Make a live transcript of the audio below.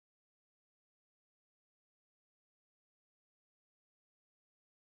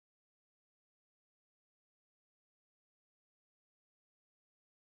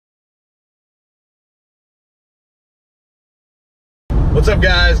What's up,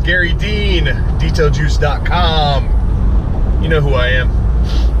 guys? Garry Dean, DetailJuice.com. You know who I am.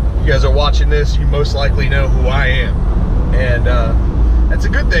 If you guys are watching this, you most likely know who I am. And that's a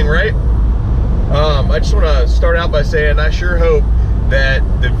good thing, right? I just want to start out by saying I sure hope that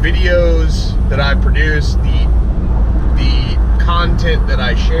the videos that I produce, the content that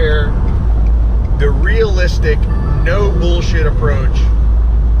I share, the realistic, no bullshit approach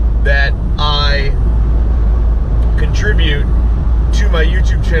that I contribute to my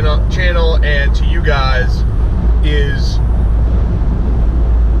YouTube channel and to you guys is,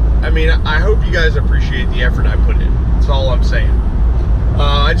 I mean, I hope you guys appreciate the effort I put in. That's all I'm saying.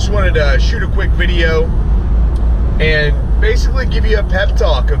 I just wanted to shoot a quick video and basically give you a pep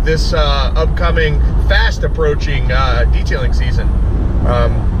talk of this upcoming, fast approaching detailing season.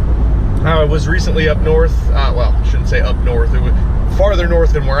 I was recently up north, well, I shouldn't say up north, it was farther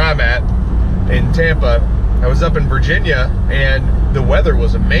north than where I'm at, in Tampa. I was up in Virginia, and the weather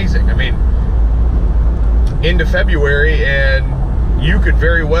was amazing. I mean, into February, and you could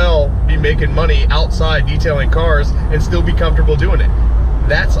very well be making money outside detailing cars and still be comfortable doing it.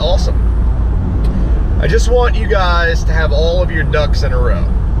 That's awesome. I just want you guys to have all of your ducks in a row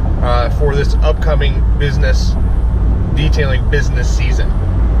for this upcoming detailing business season.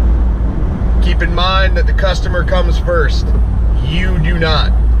 Keep in mind that the customer comes first. You do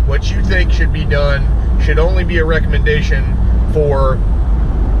not. What you think should be done should only be a recommendation for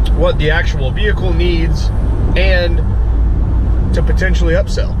what the actual vehicle needs and to potentially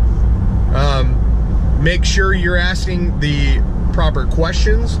upsell. Make sure you're asking the proper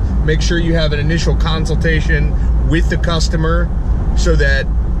questions. Make sure you have an initial consultation with the customer so that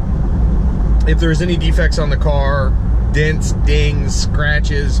if there's any defects on the car, dents, dings,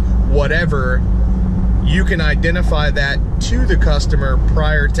 scratches, whatever, you can identify that to the customer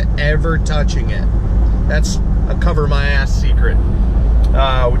prior to ever touching it. That's a cover my ass secret,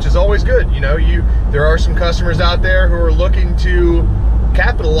 which is always good. You know, there are some customers out there who are looking to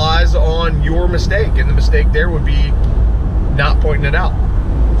capitalize on your mistake, and the mistake there would be not pointing it out.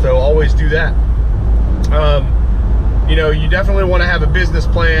 So always do that. You know, you definitely want to have a business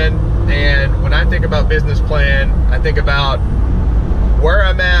plan, and when I think about business plan, I think about where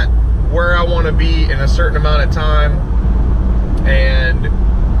I'm at, where I want to be in a certain amount of time, and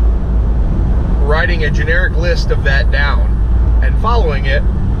writing a generic list of that down and following it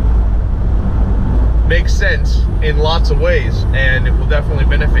makes sense in lots of ways, and it will definitely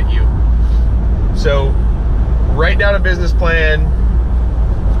benefit you. So write down a business plan.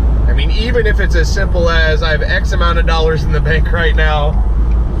 I mean, even if it's as simple as I have X amount of dollars in the bank right now,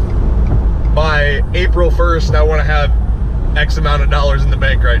 by April 1st I want to have X amount of dollars in the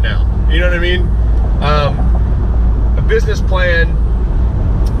bank right now. You know what I mean? A business plan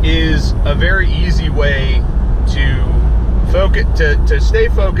is a very easy way to focus, to stay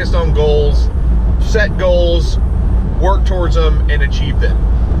focused on goals, set goals, work towards them, and achieve them.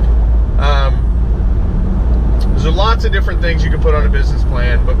 There's lots of different things you can put on a business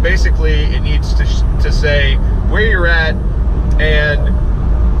plan, but basically it needs to say where you're at and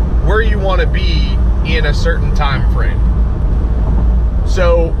where you want to be in a certain time frame.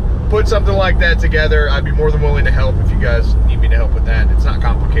 So put something like that together. I'd be more than willing to help if you guys need me to help with that. It's not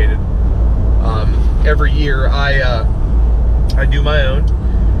complicated. Every year I do my own,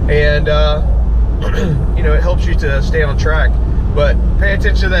 and you know, it helps you to stay on track. But pay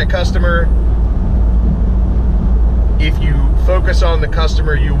attention to that customer. If you focus on the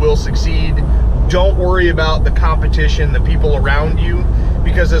customer, you will succeed. Don't worry about the competition, the people around you,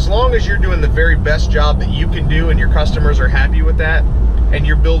 because as long as you're doing the very best job that you can do and your customers are happy with that, and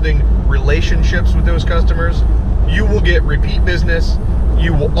you're building relationships with those customers, you will get repeat business.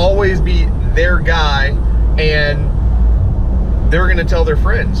 You will always be their guy, and they're gonna tell their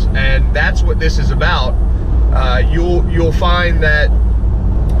friends. And that's what this is about. You'll find that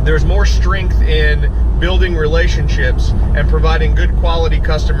there's more strength in building relationships and providing good quality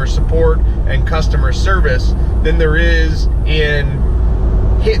customer support and customer service than there is in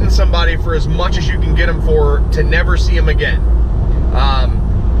hitting somebody for as much as you can get them for to never see them again.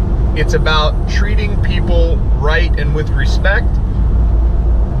 It's about treating people right and with respect,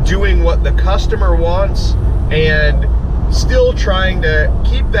 doing what the customer wants, and still trying to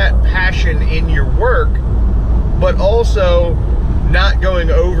keep that passion in your work, but also not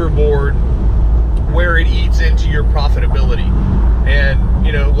going overboard where it eats into your profitability. And,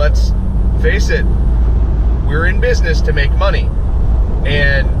 you know, let's face it, we're in business to make money,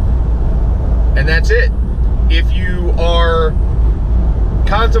 and that's it. If you are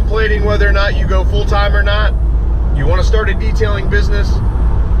contemplating whether or not you go full-time or not, you want to start a detailing business,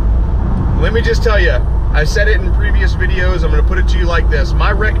 let me just tell you, I said it in previous videos. I'm going to put it to you like this.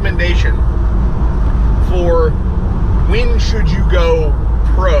 My recommendation for when should you go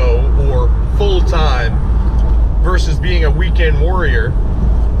pro or full-time versus being a weekend warrior,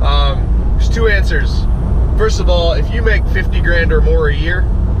 there's two answers. First of all, if you make 50 grand or more a year,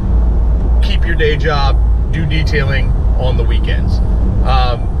 keep your day job, do detailing on the weekends.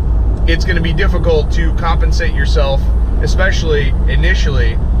 It's going to be difficult to compensate yourself, especially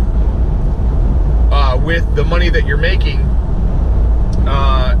initially, with the money that you're making,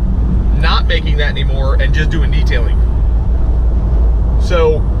 not making that anymore and just doing detailing.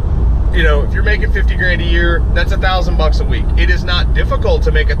 So, you know, if you're making 50 grand a year, that's $1,000 a week. It is not difficult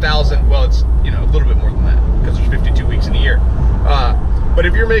to make 1,000. Well, it's, you know, a little bit more than that because there's 52 weeks in a year. But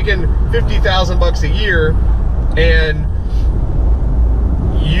if you're making $50,000 a year and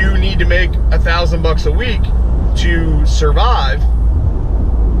you need to make $1,000 a week to survive,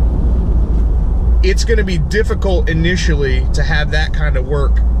 it's going to be difficult initially to have that kind of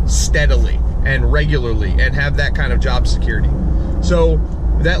work steadily and regularly and have that kind of job security. So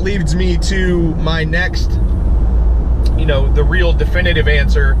that leads me to my next, you know, the real definitive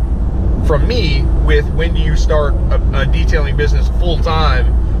answer from me with when you start a detailing business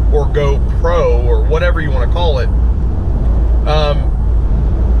full-time or go pro or whatever you want to call it.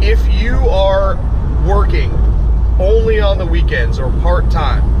 If you are working only on the weekends or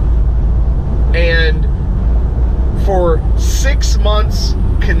part-time, and for 6 months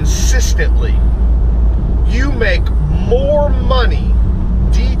consistently, you make more money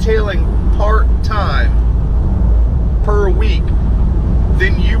detailing part-time per week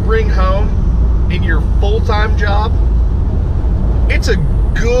than you bring home in your full-time job, it's a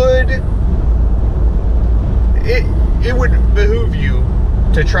good, it would behoove you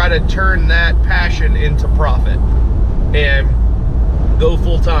to try to turn that passion into profit and go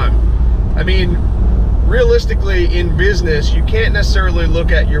full-time. I mean, realistically, in business, you can't necessarily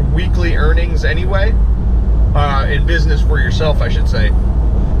look at your weekly earnings anyway. In business for yourself, I should say.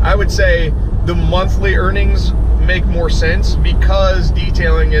 I would say the monthly earnings make more sense because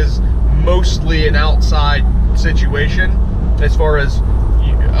detailing is mostly an outside situation, as far as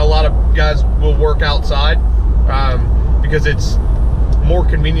a lot of guys will work outside because it's more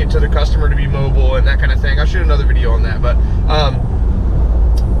convenient to the customer to be mobile and that kind of thing. I'll shoot another video on that, but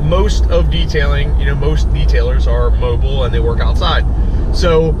most of detailing, you know, most detailers are mobile and they work outside.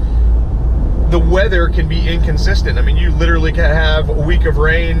 So the weather can be inconsistent. I mean, you literally can have a week of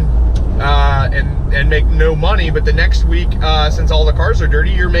rain and make no money, but the next week, since all the cars are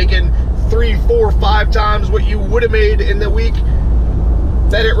dirty, you're making 3, 4, 5 times what you would have made in the week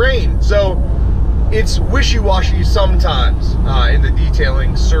that it rained. So it's wishy-washy sometimes in the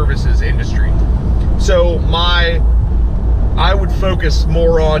detailing services industry. So I would focus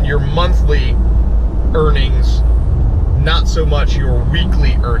more on your monthly earnings, not so much your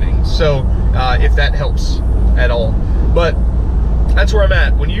weekly earnings. So if that helps at all. But that's where I'm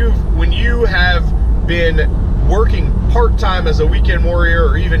at. When you have been working part-time as a weekend warrior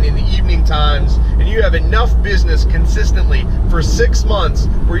or even in the evening times, and you have enough business consistently for 6 months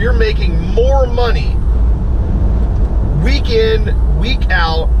where you're making more money week in, week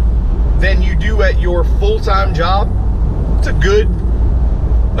out than you do at your full-time job, it's a good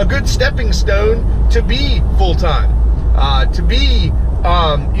stepping stone to be full-time, to be,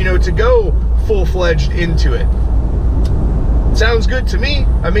 you know, to go full-fledged into it. Sounds good to me.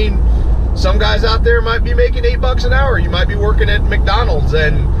 I mean, some guys out there might be making $8 an hour. You might be working at McDonald's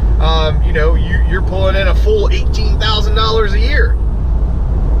and, you know, you're pulling in a full $18,000 a year.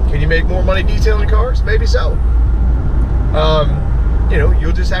 Can you make more money detailing cars? Maybe so. You know,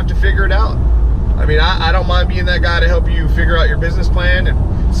 you'll just have to figure it out. I mean, I don't mind being that guy to help you figure out your business plan and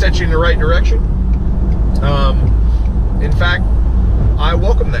set you in the right direction. In fact, I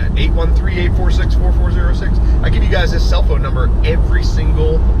welcome that. 813-846-4406. I give you guys this cell phone number every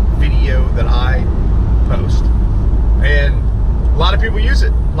single video that I post. And a lot of people use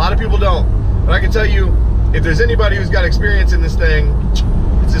it. A lot of people don't. But I can tell you, if there's anybody who's got experience in this thing,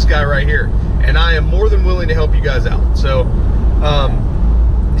 it's this guy right here. And I am more than willing to help you guys out. So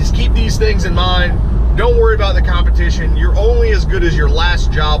just keep these things in mind. Don't worry about the competition. You're only as good as your last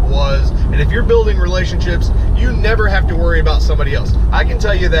job was. And if you're building relationships, you never have to worry about somebody else. I can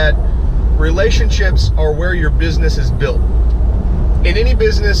tell you that relationships are where your business is built. In any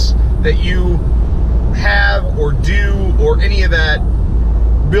business that you have or do or any of that,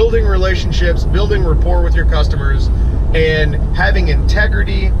 building relationships, building rapport with your customers, and having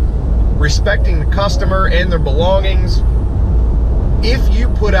integrity, respecting the customer and their belongings, if you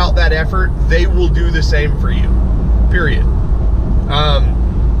put out that effort, they will do the same for you, period.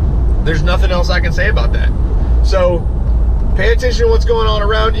 There's nothing else I can say about that. So pay attention to what's going on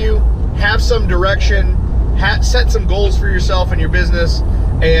around you, have some direction, set some goals for yourself and your business,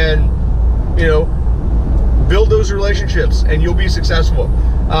 and, you know, build those relationships and you'll be successful.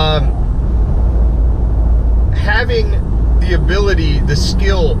 Having the ability, the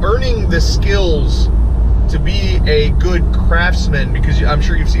skill, earning the skills to be a good craftsman, because I'm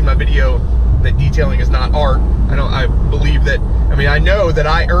sure you've seen my video that detailing is not art. I believe that, I know that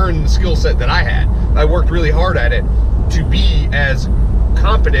I earned the skill set that I had. I worked really hard at it to be as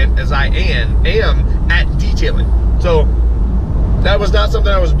competent as I am at detailing. So that was not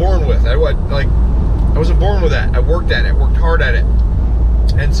something I was born with. I wasn't born with that. I worked at it, worked hard at it.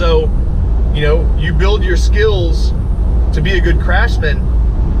 And so, you know, you build your skills to be a good craftsman,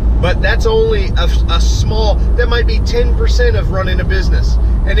 but that's only a small, that might be 10% of running a business.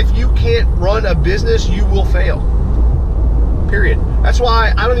 And if you can't run a business, you will fail. Period. That's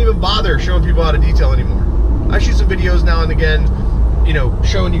why I don't even bother showing people how to detail anymore. I shoot some videos now and again, you know,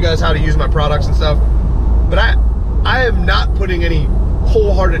 showing you guys how to use my products and stuff. But I am not putting any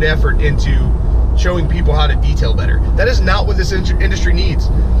wholehearted effort into showing people how to detail better. That is not what this industry needs.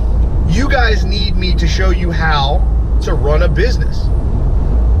 You guys need me to show you how to run a business.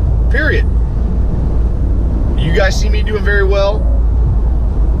 Period. You guys see me doing very well.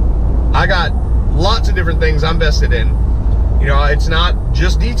 I got lots of different things I'm vested in. You know, it's not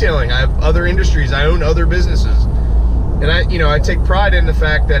just detailing. I have other industries. I own other businesses. And I take pride in the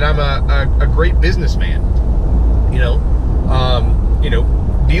fact that I'm a great businessman. You know,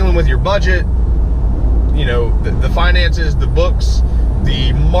 dealing with your budget, you know, the finances, the books,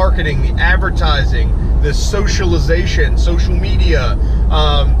 the marketing, the advertising, the socialization, social media.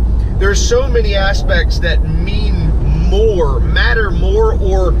 There's so many aspects that matter more,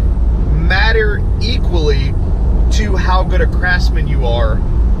 or matter equally to how good a craftsman you are,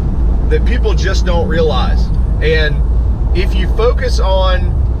 that people just don't realize. And if you focus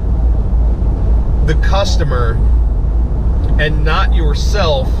on the customer and not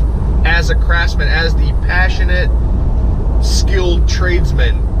yourself as a craftsman, as the passionate, skilled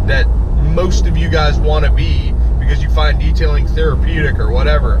tradesman that most of you guys want to be, because you find detailing therapeutic or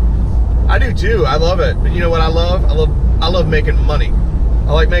whatever. I do too. I love it. But you know what I love? I love making money.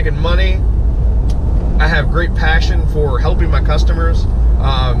 I like making money. I have great passion for helping my customers.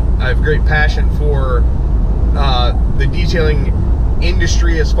 I have great passion for the detailing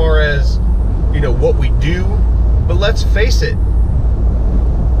industry as far as, you know, what we do. But let's face it,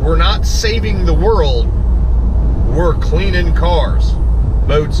 we're not saving the world. We're cleaning cars,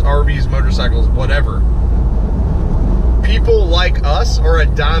 boats, RVs, motorcycles, whatever. People like us are a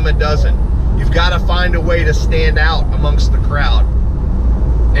dime a dozen. You've got to find a way to stand out amongst the crowd.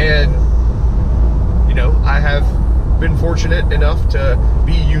 And, you know, I have been fortunate enough to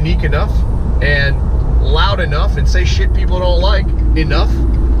be unique enough and loud enough and say shit people don't like enough,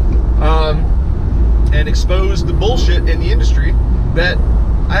 and expose the bullshit in the industry, that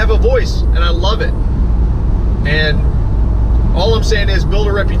I have a voice and I love it. And all I'm saying is build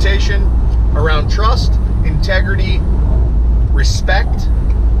a reputation around trust, integrity, respect,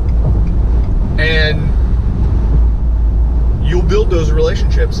 and you'll build those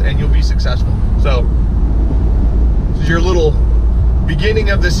relationships and you'll be successful. So this is your little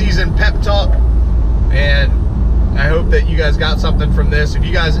beginning of the season pep talk, and I hope that you guys got something from this. If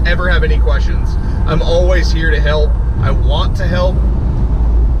you guys ever have any questions, I'm always here to help. I want to help.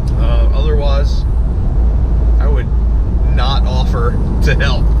 Otherwise, I would not offer to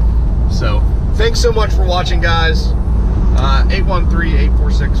help. So thanks so much for watching, guys.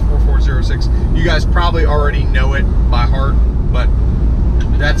 813-846-4406. You guys probably already know it by heart, but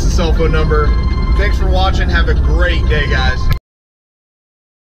that's the cell phone number. Thanks for watching. Have a great day, guys.